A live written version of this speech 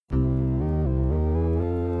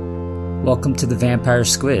Welcome to The Vampire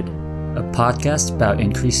Squid, a podcast about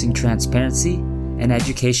increasing transparency and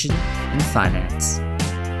education in finance.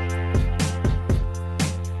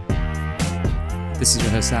 This is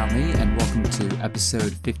your host, Alan Lee, and welcome to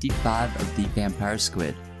episode 55 of The Vampire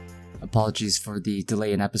Squid. Apologies for the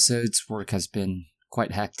delay in episodes. Work has been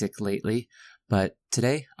quite hectic lately, but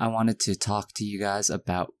today I wanted to talk to you guys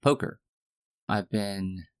about poker. I've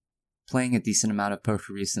been playing a decent amount of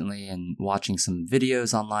poker recently and watching some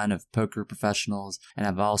videos online of poker professionals, and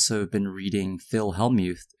I've also been reading Phil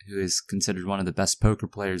Hellmuth, who is considered one of the best poker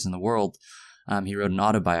players in the world. He wrote an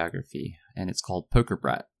autobiography, and it's called Poker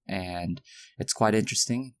Brat, and it's quite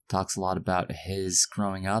interesting. It talks a lot about his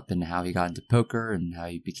growing up and how he got into poker and how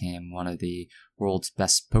he became one of the world's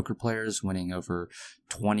best poker players, winning over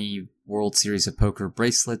 20 World Series of Poker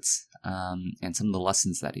bracelets, and some of the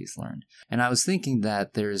lessons that he's learned. And I was thinking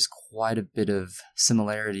that there's quite a bit of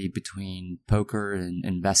similarity between poker and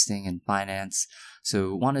investing and finance.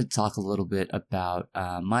 So I wanted to talk a little bit about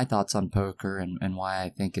my thoughts on poker and why I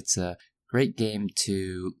think it's a great game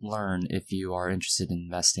to learn if you are interested in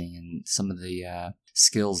investing, and some of the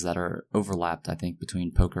skills that are overlapped, I think,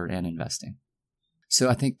 between poker and investing. So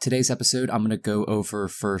I think today's episode, I'm going to go over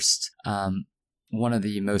first one of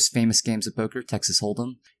the most famous games of poker, Texas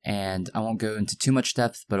Hold'em, and I won't go into too much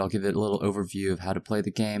depth, but I'll give it a little overview of how to play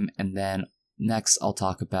the game, and then next I'll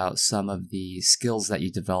talk about some of the skills that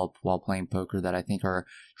you develop while playing poker that I think are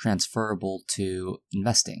transferable to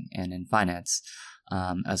investing and in finance,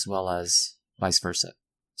 as well as vice versa.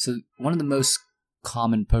 So one of the most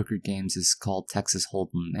common poker games is called Texas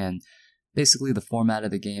Hold'em, and basically the format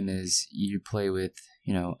of the game is you play with,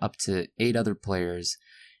 up to 8 other players,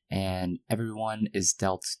 and everyone is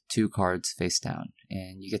dealt 2 cards face down,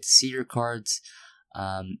 and you get to see your cards,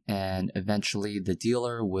 and eventually the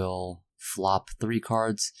dealer will flop 3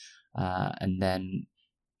 cards, and then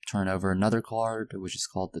turn over another card, which is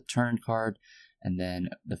called the turn card, and then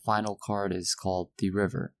the final card is called the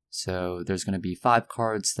river. So there's going to be 5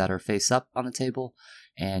 cards that are face up on the table,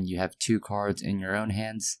 and you have 2 cards in your own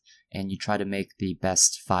hands, and you try to make the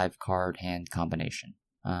best 5-card hand combination.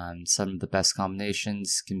 Some of the best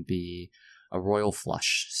combinations can be a royal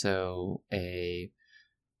flush, so a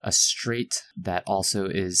straight that also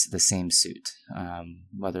is the same suit,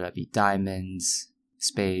 whether that be diamonds,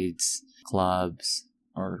 spades, clubs,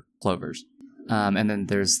 or clovers. And then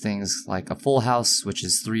there's things like a full house, which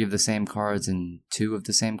is 3 of the same cards and 2 of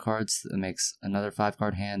the same cards. That makes another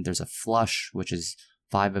 5-card hand. There's a flush, which is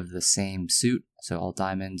 5 of the same suit, so all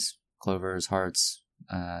diamonds, clovers, hearts,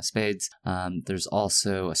 spades. There's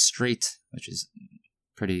also a straight, which is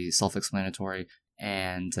pretty self-explanatory,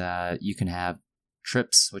 and you can have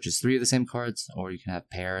trips, which is 3 of the same cards, or you can have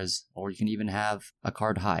pairs, or you can even have a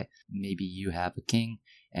card high. Maybe you have a king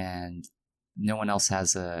and no one else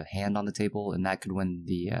has a hand on the table, and that could win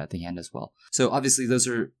the hand as well. So obviously those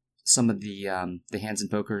are some of the hands in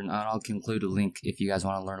poker, and I'll include a link if you guys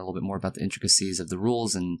want to learn a little bit more about the intricacies of the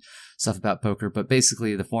rules and stuff about poker. But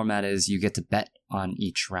basically the format is you get to bet on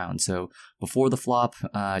each round. So before the flop,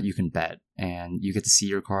 you can bet, and you get to see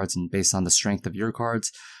your cards, and based on the strength of your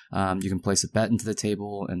cards, you can place a bet into the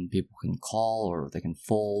table, and people can call, or they can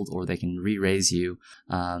fold, or they can re-raise you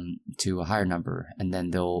to a higher number, and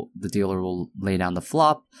then the dealer will lay down the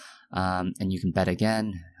flop, and you can bet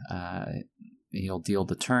again. He'll deal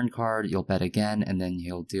the turn card, you'll bet again, and then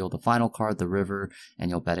he'll deal the final card, the river, and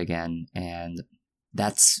you'll bet again. And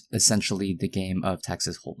that's essentially the game of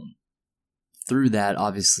Texas Hold'em. Through that,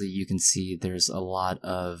 obviously, you can see there's a lot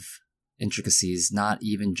of intricacies, not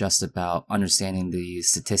even just about understanding the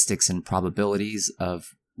statistics and probabilities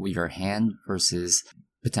of your hand versus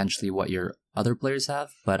potentially what your other players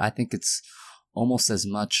have, but I think it's almost as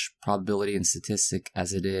much probability and statistic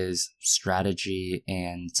as it is strategy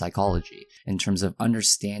and psychology in terms of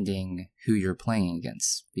understanding who you're playing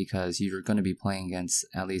against, because you're going to be playing against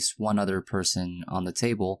at least one other person on the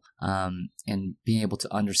table, and being able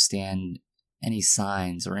to understand any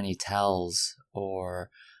signs or any tells or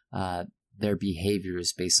their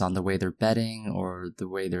behaviors based on the way they're betting or the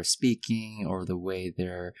way they're speaking or the way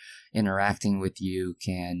they're interacting with you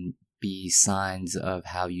can be signs of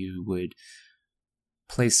how you would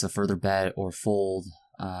place a further bet or fold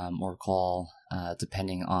or call,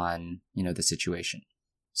 depending on the situation.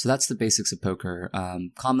 So that's the basics of poker.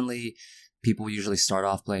 Commonly, people usually start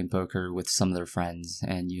off playing poker with some of their friends,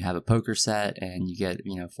 and you have a poker set, and you get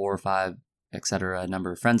 4 or 5, etc.,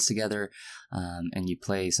 number of friends together, and you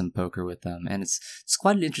play some poker with them. And it's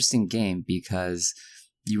quite an interesting game because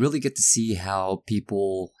you really get to see how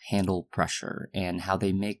people handle pressure and how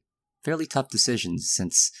they make fairly tough decisions,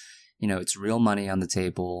 since it's real money on the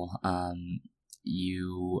table,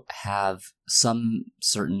 you have some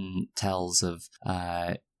certain tells of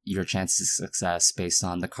your chances of success based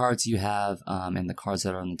on the cards you have and the cards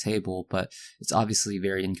that are on the table, but it's obviously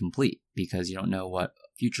very incomplete because you don't know what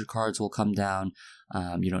future cards will come down.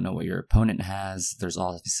 You don't know what your opponent has. There's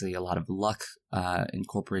obviously a lot of luck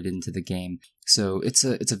incorporated into the game. So it's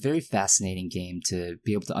a very fascinating game to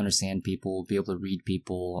be able to understand people, be able to read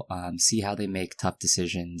people, see how they make tough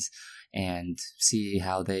decisions, and see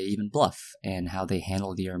how they even bluff and how they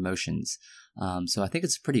handle their emotions. So I think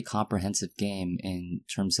it's a pretty comprehensive game in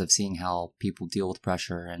terms of seeing how people deal with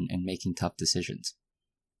pressure and making tough decisions.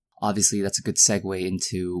 Obviously, that's a good segue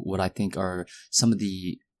into what I think are some of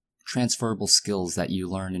the transferable skills that you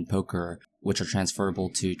learn in poker, which are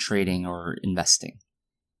transferable to trading or investing.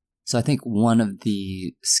 So I think one of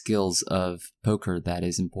the skills of poker that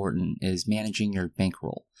is important is managing your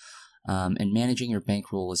bankroll. And managing your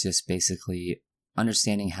bankroll is just basically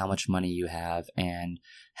understanding how much money you have and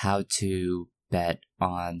how to bet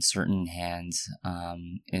on certain hands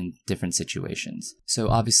in different situations. So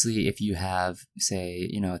obviously, if you have, say,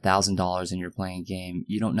 $1,000 and you're playing a game,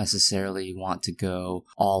 you don't necessarily want to go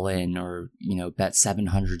all in or, bet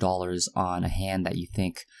 $700 on a hand that you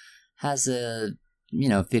think has a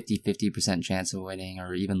 50% chance of winning,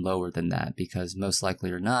 or even lower than that, because most likely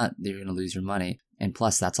or not, you're going to lose your money. And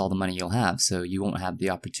plus, that's all the money you'll have. So you won't have the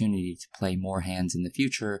opportunity to play more hands in the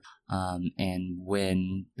future and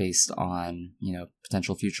win based on,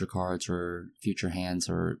 potential future cards or future hands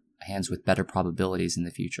or hands with better probabilities in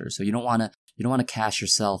the future. So you don't want to cash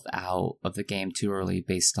yourself out of the game too early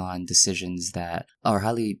based on decisions that are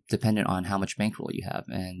highly dependent on how much bankroll you have.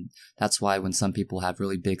 And that's why when some people have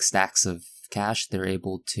really big stacks of cash, they're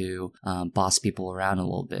able to boss people around a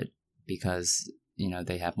little bit because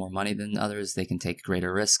they have more money than others. They can take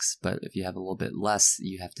greater risks, but if you have a little bit less,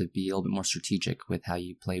 you have to be a little bit more strategic with how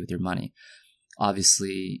you play with your money.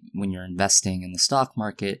 Obviously, when you're investing in the stock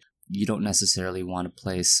market, you don't necessarily want to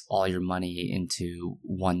place all your money into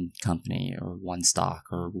one company or one stock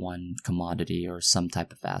or one commodity or some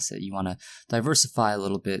type of asset. You want to diversify a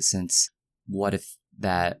little bit, since what if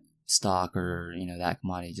that stock or that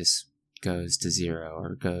commodity just goes to zero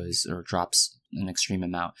or drops an extreme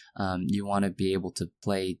amount. You want to be able to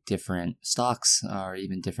play different stocks or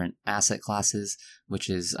even different asset classes,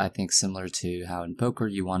 which is, I think, similar to how in poker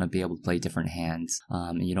you want to be able to play different hands.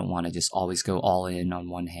 And you don't want to just always go all in on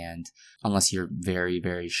one hand unless you're very,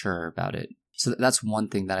 very sure about it. So that's one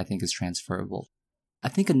thing that I think is transferable. I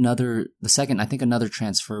think another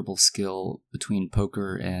transferable skill between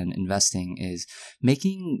poker and investing is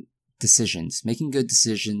making good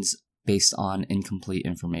decisions based on incomplete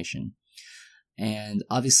information. And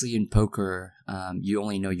obviously in poker, you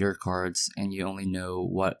only know your cards and you only know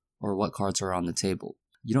what cards are on the table.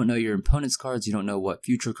 You don't know your opponent's cards, you don't know what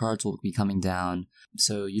future cards will be coming down,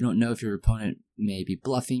 so you don't know if your opponent may be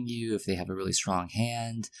bluffing you, if they have a really strong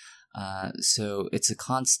hand. So it's a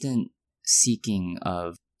constant seeking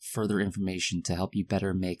of further information to help you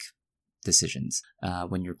better make decisions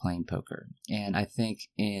when you're playing poker. And I think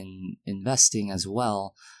in investing as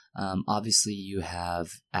well, obviously you have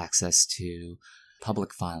access to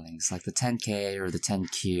public filings like the 10K or the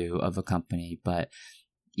 10Q of a company, but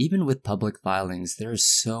even with public filings, there is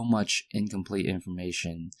so much incomplete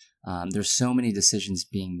information. There's so many decisions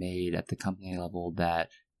being made at the company level that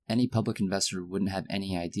any public investor wouldn't have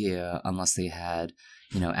any idea unless they had,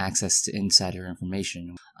 access to insider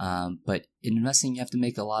information. But in investing, you have to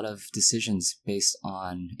make a lot of decisions based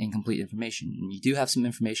on incomplete information. And you do have some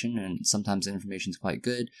information, and sometimes the information is quite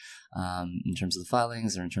good in terms of the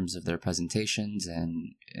filings or in terms of their presentations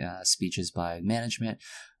and speeches by management.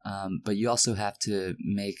 But you also have to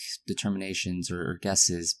make determinations or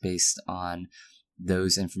guesses based on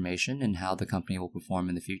those information and how the company will perform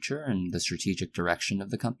in the future and the strategic direction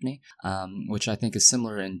of the company, which I think is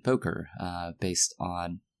similar in poker, based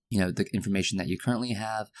on the information that you currently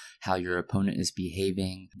have, how your opponent is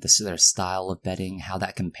behaving, their style of betting, how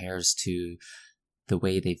that compares to the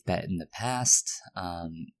way they've bet in the past,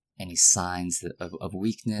 any signs of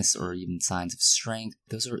weakness or even signs of strength.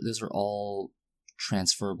 Those are all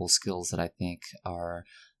transferable skills that I think are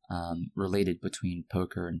related between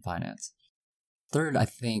poker and finance. Third, I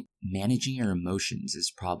think managing your emotions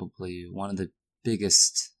is probably one of the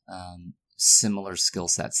biggest similar skill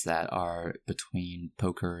sets that are between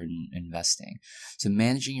poker and investing. So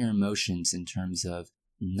managing your emotions in terms of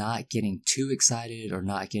not getting too excited or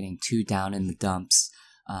not getting too down in the dumps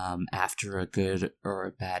after a good or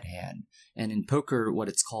a bad hand. And in poker, what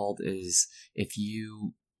it's called is if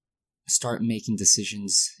you start making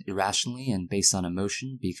decisions irrationally and based on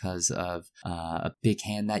emotion because of a big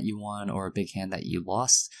hand that you won or a big hand that you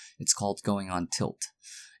lost, it's called going on tilt.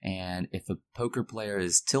 And if a poker player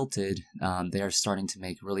is tilted, they are starting to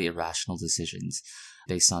make really irrational decisions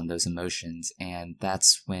based on those emotions. And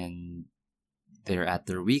that's when they're at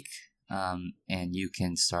their weak, and you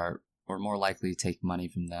can start or more likely take money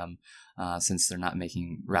from them since they're not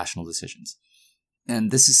making rational decisions.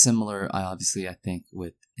 And this is similar, obviously, I think,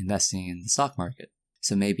 with investing in the stock market.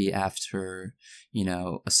 So maybe after,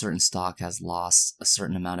 a certain stock has lost a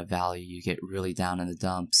certain amount of value, you get really down in the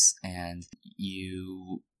dumps and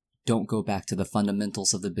you don't go back to the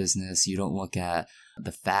fundamentals of the business. You don't look at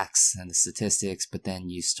the facts and the statistics, but then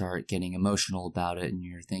you start getting emotional about it and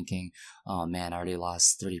you're thinking, oh man, I already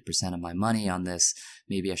lost 30% of my money on this.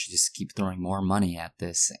 Maybe I should just keep throwing more money at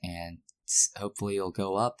this and hopefully it'll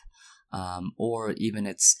go up. Or even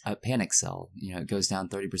it's a panic sell, it goes down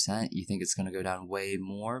 30%. You think it's going to go down way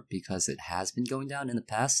more because it has been going down in the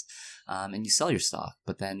past, and you sell your stock.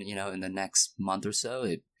 But then, in the next month or so,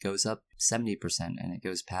 it goes up 70% and it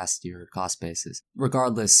goes past your cost basis.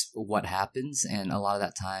 Regardless what happens, and a lot of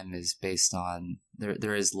that time is based on,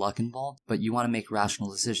 there is luck involved, but you want to make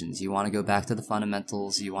rational decisions. You want to go back to the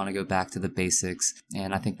fundamentals. You want to go back to the basics.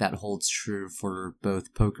 And I think that holds true for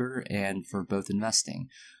both poker and for both investing.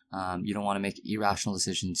 You don't want to make irrational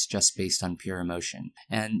decisions just based on pure emotion.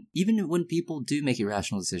 And even when people do make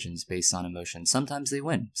irrational decisions based on emotion, sometimes they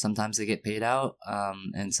win. Sometimes they get paid out,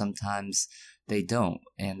 and sometimes they don't.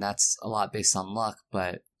 And that's a lot based on luck.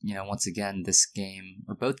 But, once again, this game,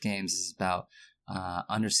 or both games, is about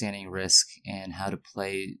understanding risk and how to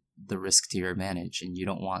play the risk to your advantage. And you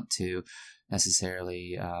don't want to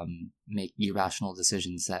necessarily make irrational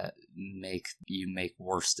decisions that make you make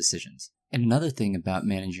worse decisions. And another thing about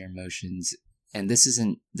managing your emotions, and this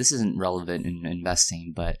isn't relevant in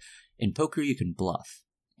investing, but in poker you can bluff.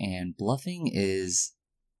 And bluffing is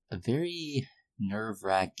a very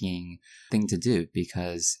nerve-wracking thing to do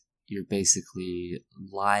because you're basically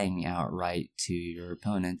lying outright to your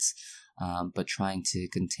opponents, but trying to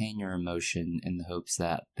contain your emotion in the hopes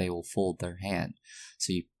that they will fold their hand.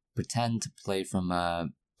 So you pretend to play from a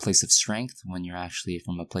place of strength when you're actually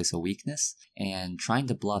from a place of weakness, and trying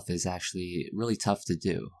to bluff is actually really tough to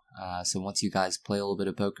do. So once you guys play a little bit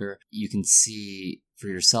of poker, you can see for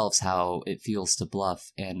yourselves how it feels to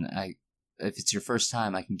bluff. And if it's your first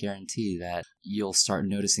time, I can guarantee that you'll start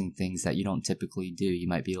noticing things that you don't typically do. You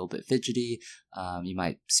might be a little bit fidgety. You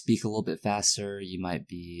might speak a little bit faster. You might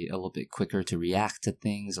be a little bit quicker to react to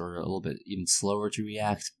things, or a little bit even slower to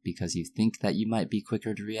react because you think that you might be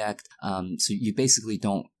quicker to react. So you basically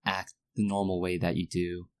don't act the normal way that you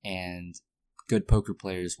do. And good poker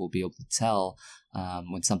players will be able to tell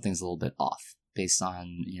when something's a little bit off based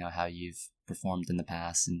on, how you've performed in the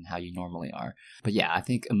past and how you normally are. But yeah, I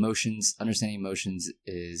think understanding emotions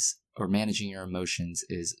or managing your emotions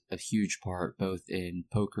is a huge part both in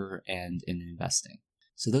poker and in investing.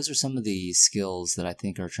 So those are some of the skills that I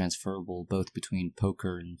think are transferable both between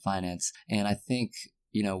poker and finance. And I think,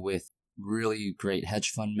 with really great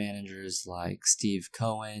hedge fund managers like Steve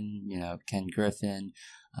Cohen, Ken Griffin,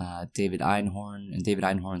 David Einhorn, and David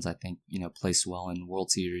Einhorn's, I think, placed well in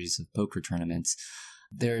World Series of poker tournaments.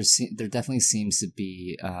 There definitely seems to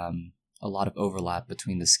be a lot of overlap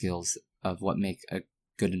between the skills of what make a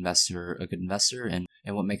good investor and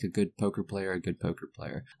what make a good poker player a good poker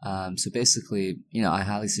player. So basically, I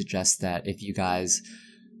highly suggest that if you guys,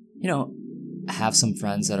 have some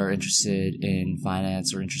friends that are interested in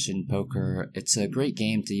finance or interested in poker, it's a great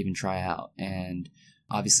game to even try out. And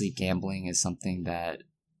obviously gambling is something that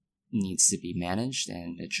needs to be managed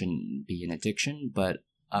and it shouldn't be an addiction, but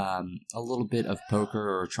a little bit of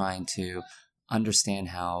poker or trying to understand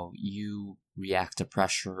how you react to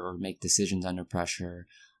pressure or make decisions under pressure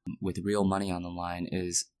with real money on the line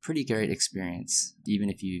is pretty great experience. Even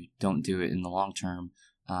if you don't do it in the long term,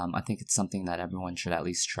 I think it's something that everyone should at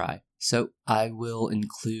least try. So I will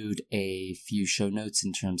include a few show notes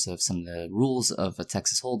in terms of some of the rules of a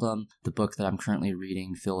Texas Hold'em, the book that I'm currently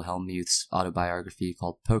reading, Phil Hellmuth's autobiography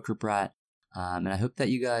called Poker Brat. And I hope that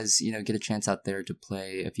you guys, get a chance out there to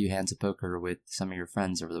play a few hands of poker with some of your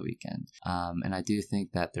friends over the weekend. And I do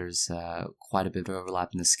think that there's quite a bit of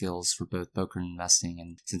overlap in the skills for both poker and investing.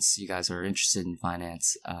 And since you guys are interested in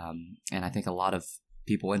finance, and I think a lot of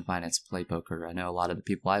people in finance play poker. I know a lot of the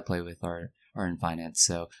people I play with are in finance.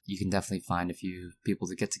 So you can definitely find a few people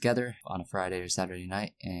to get together on a Friday or Saturday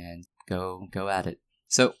night and go at it.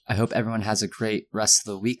 So I hope everyone has a great rest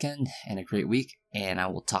of the weekend and a great week, and I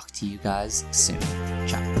will talk to you guys soon.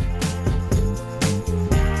 Ciao.